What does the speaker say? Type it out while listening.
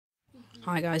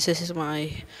Hi guys, this is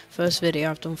my first video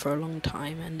I've done for a long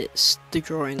time, and it's the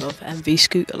drawing of MV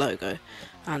scooter logo,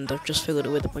 and I've just filled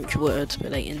it with a bunch of words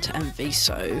relating to MV,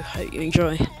 so hope you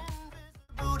enjoy.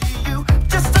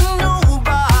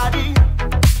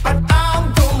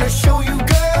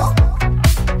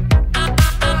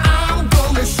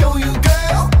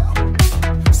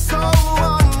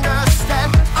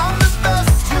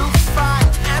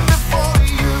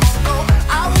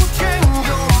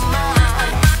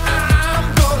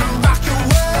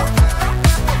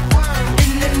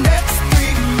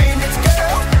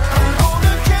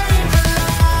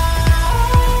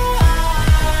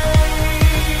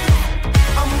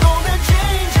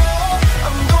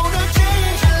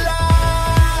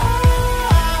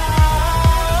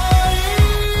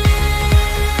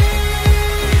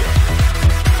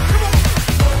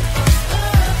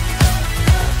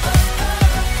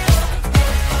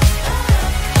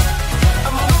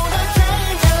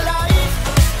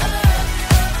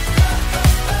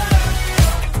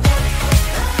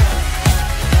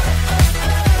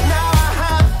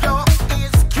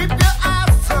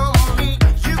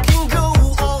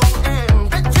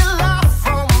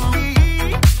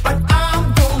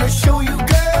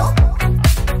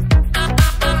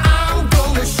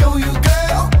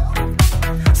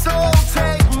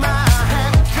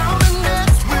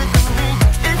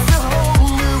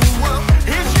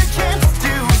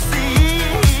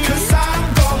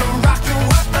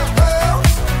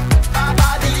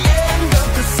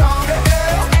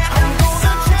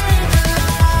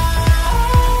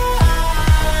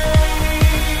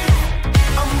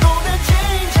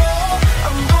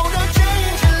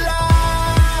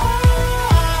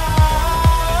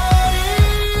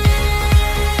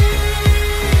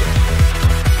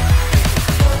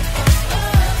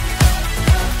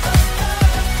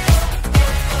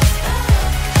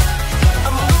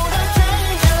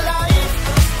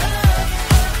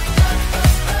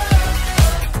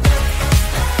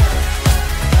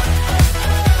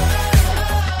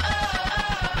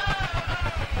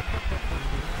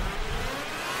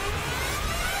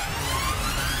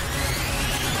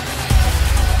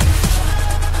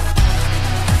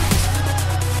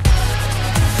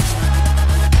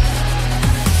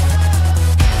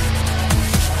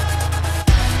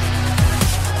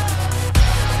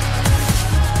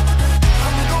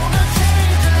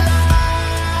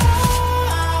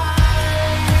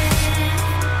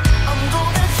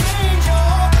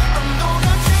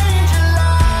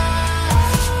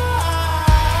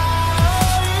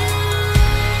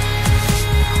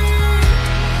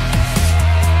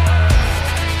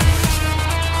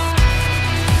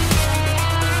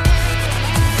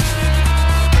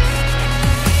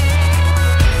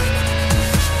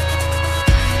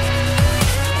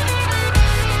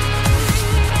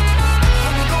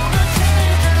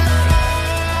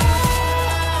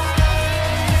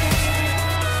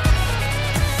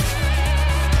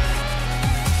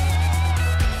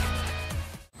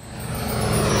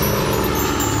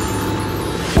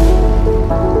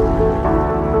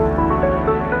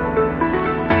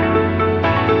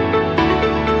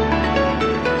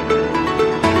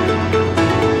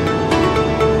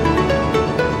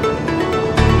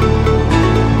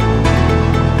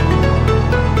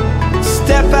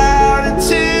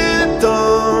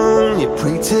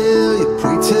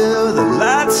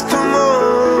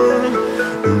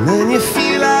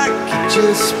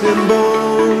 Just been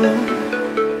born.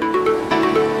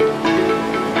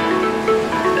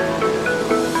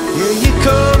 Yeah, you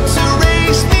come to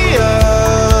raise me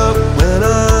up when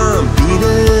I'm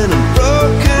beaten and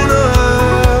broken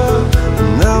up,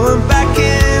 and now I'm back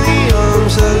in the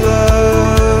arms of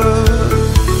love.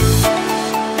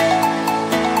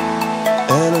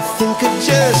 And I think I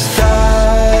just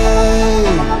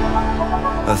died.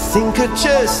 I think I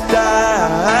just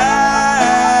died.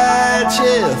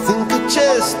 Yeah, I think I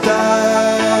just died.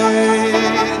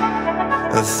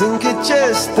 I think it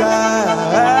just died.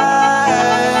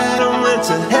 I went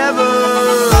to heaven.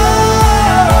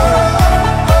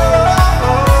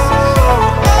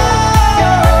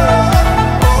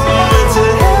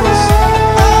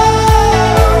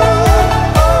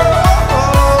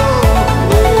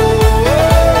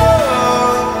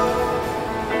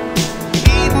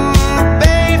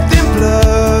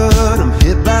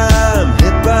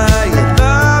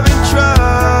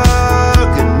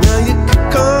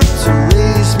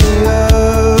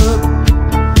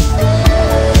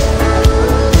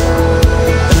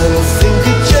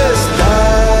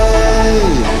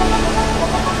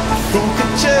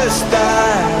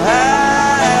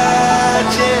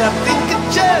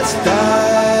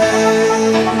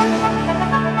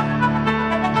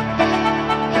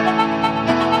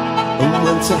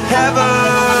 went to heaven.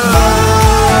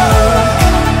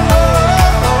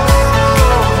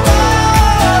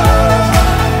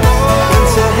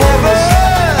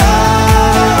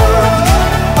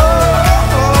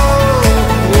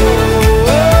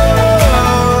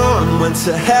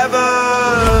 To heaven.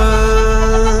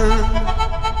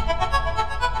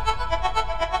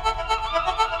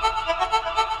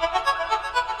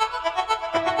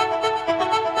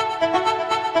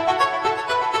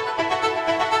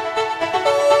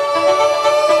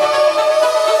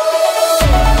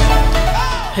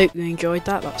 Hope you enjoyed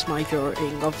that. That's my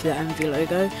drawing of the Envy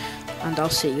logo, and I'll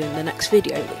see you in the next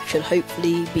video, which should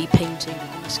hopefully be painting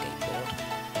on the skate.